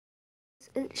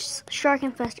it's Shark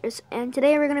Infestors, and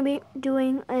today we're gonna be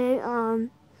doing a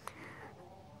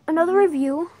another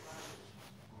review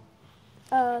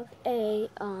of a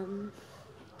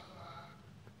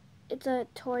it's a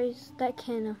toys that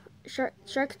can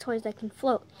shark toys that can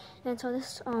float, and so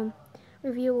this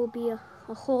review will be a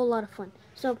whole lot of fun.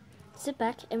 So sit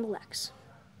back and relax.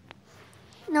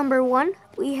 Number one,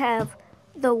 we have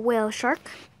the whale shark.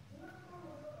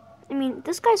 I mean,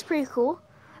 this guy's pretty cool.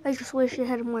 I just wish it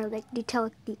had more like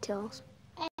details.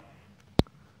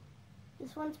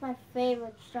 This one's my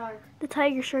favorite shark. The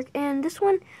tiger shark, and this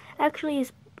one actually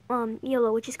is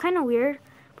yellow, which is kind of weird,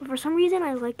 but for some reason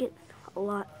I like it a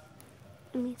lot.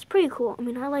 I mean, it's pretty cool. I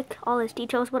mean, I like all its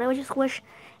details, but I just wish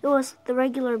it was the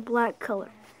regular black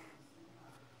color.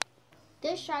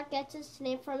 This shark gets its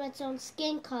name from its own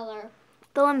skin color.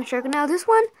 The lemon shark. Now this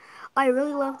one I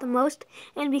really love the most,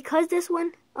 and because this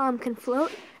one can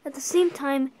float, at the same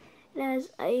time it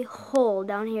has a hole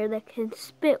down here that can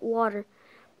spit water.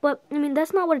 But I mean,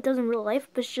 that's not what it does in real life,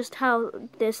 but it's just how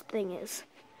this thing is.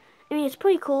 I mean, it's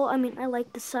pretty cool. I mean, I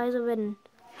like the size of it and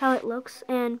how it looks,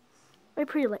 and I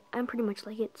pretty much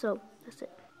like it. So that's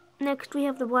it. Next we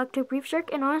have the black-tip reef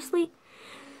shark, and honestly,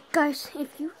 guys,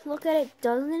 if you look at it,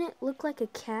 doesn't it look like a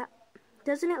cat?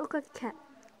 Doesn't it look like a cat?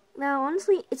 Now,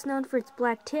 honestly, it's known for its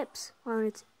black tips on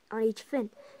each fin.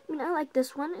 I mean, I like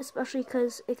this one, especially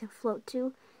because it can float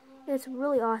too. It's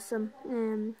really awesome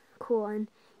and cool, and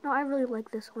you know, I really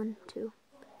like this one too.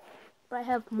 But I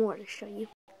have more to show you.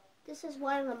 This is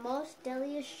one of the most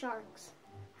deadliest sharks.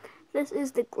 This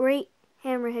is the great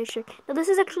hammerhead shark. Now, this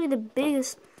is actually the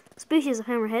biggest species of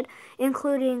hammerhead,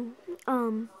 including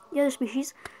the other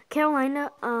species,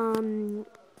 Carolina,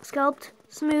 scalped,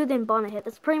 smooth, and bonnethead.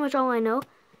 That's pretty much all I know.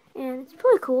 And it's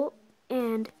really cool,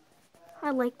 and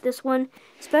I like this one,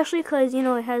 especially because, you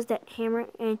know, it has that hammer,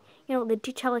 and, you know, the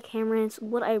detail-like hammer, and it's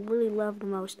what I really love the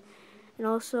most. And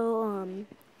also,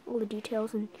 all the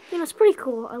details, and, you know, it's pretty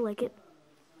cool. I like it.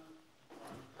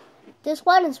 This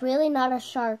one is really not a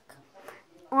shark.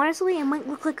 Honestly, it might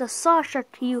look like a saw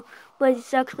shark to you, but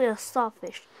it's actually a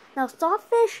sawfish. Now,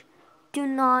 sawfish do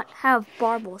not have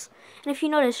barbels. And if you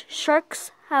notice,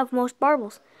 sharks have most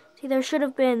barbels. See, there should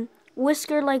have been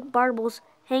whisker-like barbels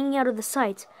hanging out of the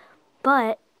sides,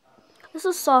 but this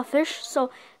is sawfish, so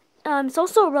it's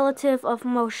also a relative of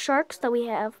most sharks that we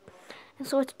have, and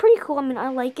so it's pretty cool. I mean, I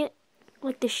like it,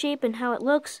 like the shape and how it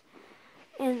looks,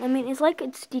 and I mean, it's like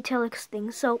its detailed thing.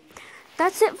 So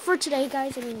that's it for today,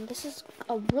 guys. I mean, this is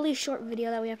a really short video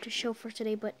that we have to show for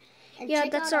today, but And yeah,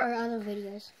 check that's out our other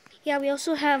videos. Yeah, we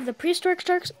also have the prehistoric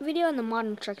sharks video and the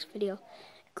modern sharks video.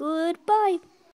 Goodbye.